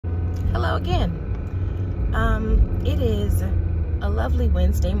Hello again. It is a lovely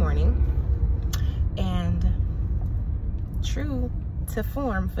Wednesday morning, and true to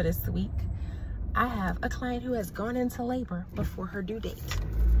form for this week, I have a client who has gone into labor before her due date.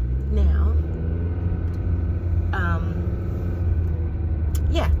 Now,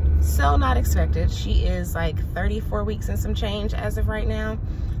 yeah, so not expected. She is like 34 weeks and some change as of right now,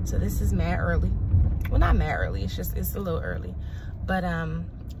 so this is mad early. Well, not mad early, it's a little early. But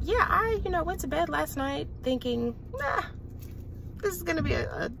yeah, I went to bed last night thinking, nah, this is gonna be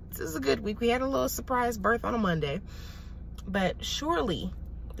this is a good week. We had a little surprise birth on a Monday, but surely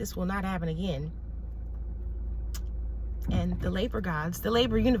this will not happen again. And the labor gods, the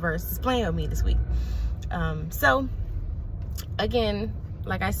labor universe is playing with me this week. So again,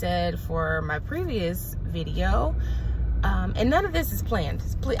 like I said for my previous video, and none of this is planned.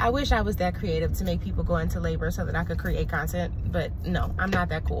 I wish I was that creative to make people go into labor so that I could create content, but no, I'm not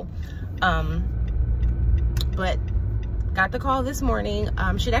that cool. But got the call this morning.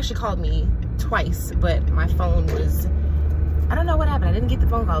 She'd actually called me twice, but my phone was, I don't know what happened. I didn't get the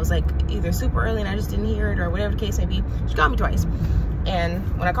phone call. It was like either super early and I just didn't hear it, or whatever the case may be. She called me twice. And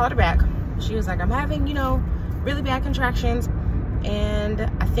when I called her back, she was like, I'm having, really bad contractions, and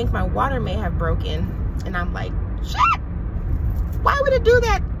I think my water may have broken. And I'm like, shit! Why would it do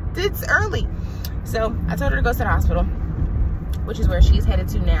that? It's early. So I told her to go to the hospital, which is where she's headed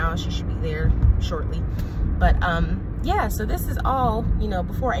to now. She should be there shortly. But yeah, so this is all,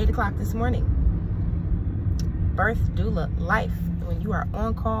 before 8 o'clock this morning. Birth doula life. When you are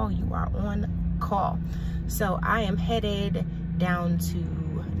on call, you are on call. So I am headed down to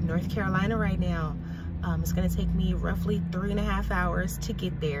North Carolina right now. It's gonna take me roughly 3.5 hours to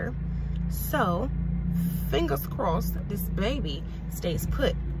get there. So fingers crossed this baby stays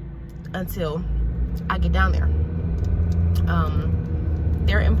put until I get down there.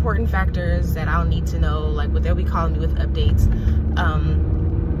 There are important factors that I'll need to know, like what they'll be calling me with updates.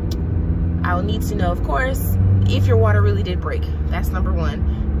 I'll need to know, of course, if your water really did break. That's number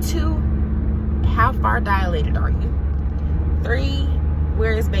 1. 2, how far dilated are you? 3,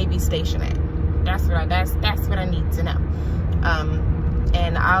 where is baby stationed at? That's what I need to know.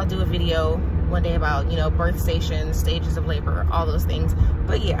 And I'll do a video one day about, birth stations, stages of labor, all those things.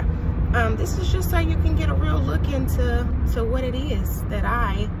 But yeah, this is just so you can get a real look into what it is that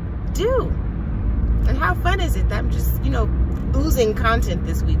I do. And how fun is it that I'm just, oozing content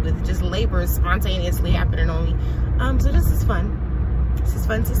this week with just labor spontaneously happening on me. So this is fun. This is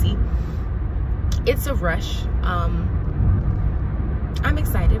fun to see. It's a rush. I'm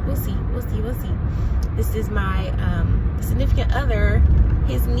excited. We'll see. We'll see. We'll see. This is my significant other,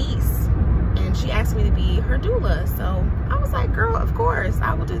 his niece. And she asked me to be her doula. So I was like, girl, of course,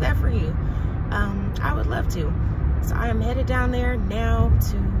 I will do that for you. I would love to. So I am headed down there now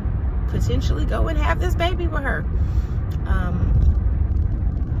to potentially go and have this baby with her.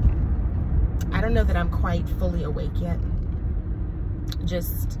 I don't know that I'm quite fully awake yet.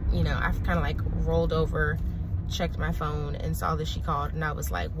 Just, I've kind of like rolled over, checked my phone, and saw that she called, and I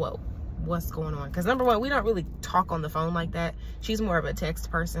was like, whoa. What's going on? Because number 1, we don't really talk on the phone like that. She's more of a text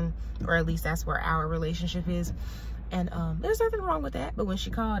person, or at least that's where our relationship is. And there's nothing wrong with that. But when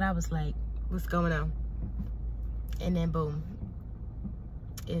she called, I was like, what's going on? And then boom,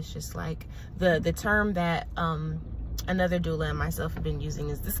 it's just like the term that another doula and myself have been using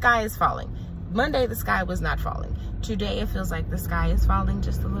is the sky is falling. Monday the sky was not falling. Today it feels like the sky is falling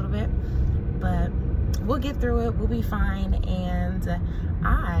just a little bit, but we'll get through it. We'll be fine, and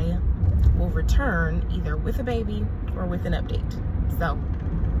I will return either with a baby or with an update. So,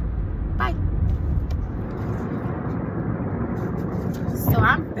 bye. So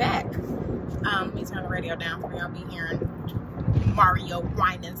I'm back. Let me turn the radio down for y'all be hearing Mario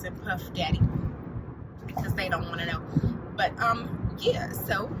Winans and Puff Daddy, because they don't want to know. But yeah,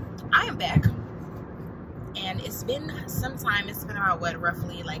 so I am back, and it's been some time. It's been about what,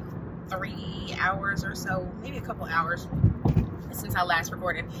 roughly like 3 hours or so, maybe a couple hours since I last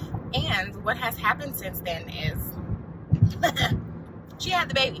recorded. And what has happened since then is she had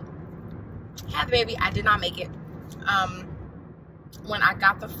the baby. I did not make it. When I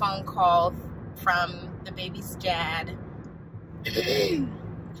got the phone call from the baby's dad, he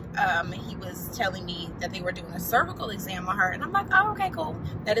was telling me that they were doing a cervical exam on her, and I'm like, oh, okay, cool.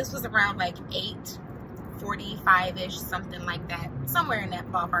 Now this was around like 8:45-ish, something like that, somewhere in that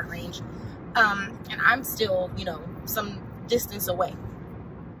ballpark range. And I'm still, some distance away.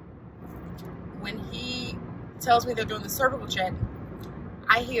 When he tells me they're doing the cervical check,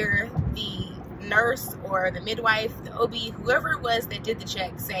 I hear the nurse or the midwife, the OB, whoever it was that did the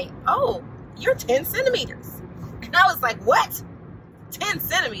check, say, oh, you're 10 centimeters. And I was like, what? 10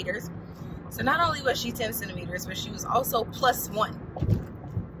 centimeters. So not only was she 10 centimeters, but she was also +1.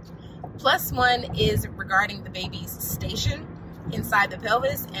 +1 is regarding the baby's station inside the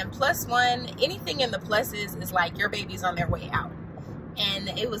pelvis, and +1, anything in the pluses is like your baby's on their way out. And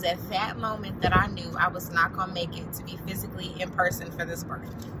it was at that moment that I knew I was not gonna make it to be physically in person for this birth.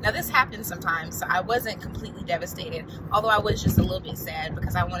 Now this happens sometimes, so I wasn't completely devastated, although I was just a little bit sad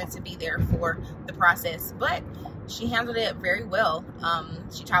because I wanted to be there for the process. But she handled it very well.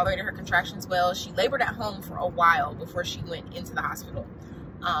 She tolerated her contractions well. She labored at home for a while before she went into the hospital,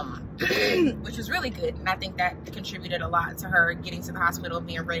 which was really good. And I think that contributed a lot to her getting to the hospital and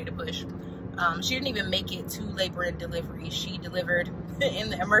being ready to push. She didn't even make it to labor and delivery. She delivered in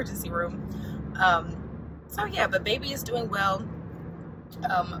the emergency room. So yeah, but baby is doing well.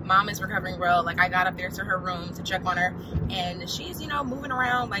 Mom is recovering well. Like, I got up there to her room to check on her, and she's, you know, moving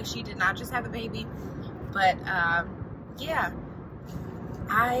around like she did not just have a baby. But yeah,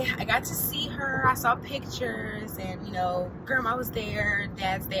 I got to see her. I saw pictures, and you know, grandma was there,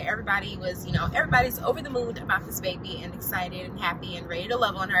 dad's there, everybody was, you know, everybody's over the moon about this baby and excited and happy and ready to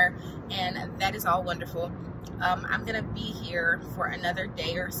love on her, and that is all wonderful. I'm gonna be here for another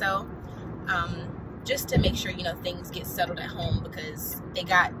day or so, just to make sure, you know, things get settled at home, because they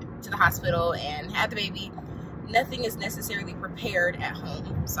got to the hospital and had the baby. Nothing is necessarily prepared at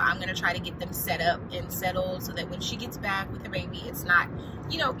home, so I'm gonna try to get them set up and settled so that when she gets back with the baby, it's not,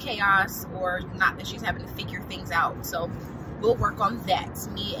 you know, chaos, or not that she's having to figure things out. So we'll work on that.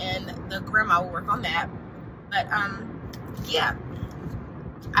 Me and the grandma will work on that. But yeah,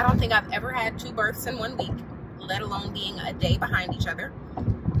 I don't think I've ever had 2 births in 1 week, let alone being a day behind each other.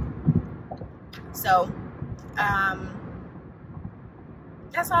 So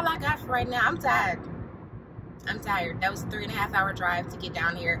that's all I got for right now. I'm tired. That was a 3.5-hour drive to get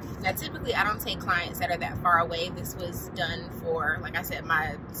down here. Now, typically, I don't take clients that are that far away. This was done for, like I said,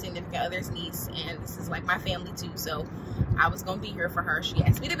 my significant other's niece, and this is like my family too. So I was gonna be here for her. She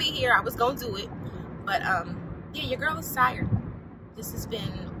asked me to be here. I was gonna do it. But yeah, your girl is tired. This has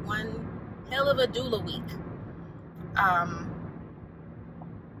been one hell of a doula week.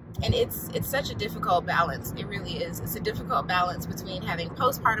 And it's such a difficult balance. It really is. It's a difficult balance between having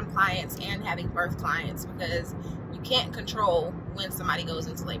postpartum clients and having birth clients, because you can't control when somebody goes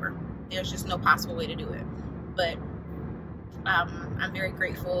into labor. There's just no possible way to do it. But I'm very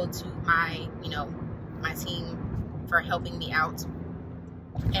grateful to my, you know, my team for helping me out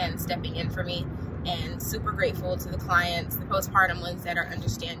and stepping in for me, and super grateful to the clients, the postpartum ones, that are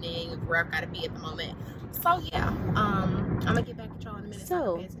understanding of where I've got to be at the moment. So yeah, I'm gonna get back at y'all in a minute.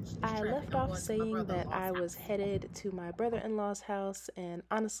 So I left off saying that I was headed to my brother-in-law's house, and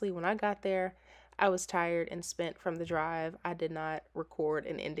honestly, when I got there, I was tired and spent from the drive. I did not record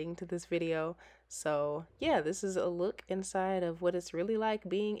an ending to this video. So yeah, this is a look inside of what it's really like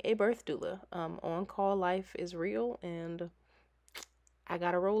being a birth doula. On-call life is real, and I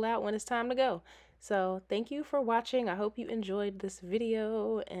gotta roll out when it's time to go. So thank you for watching. I hope you enjoyed this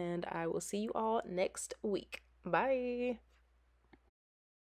video, and I will see you all next week. Bye.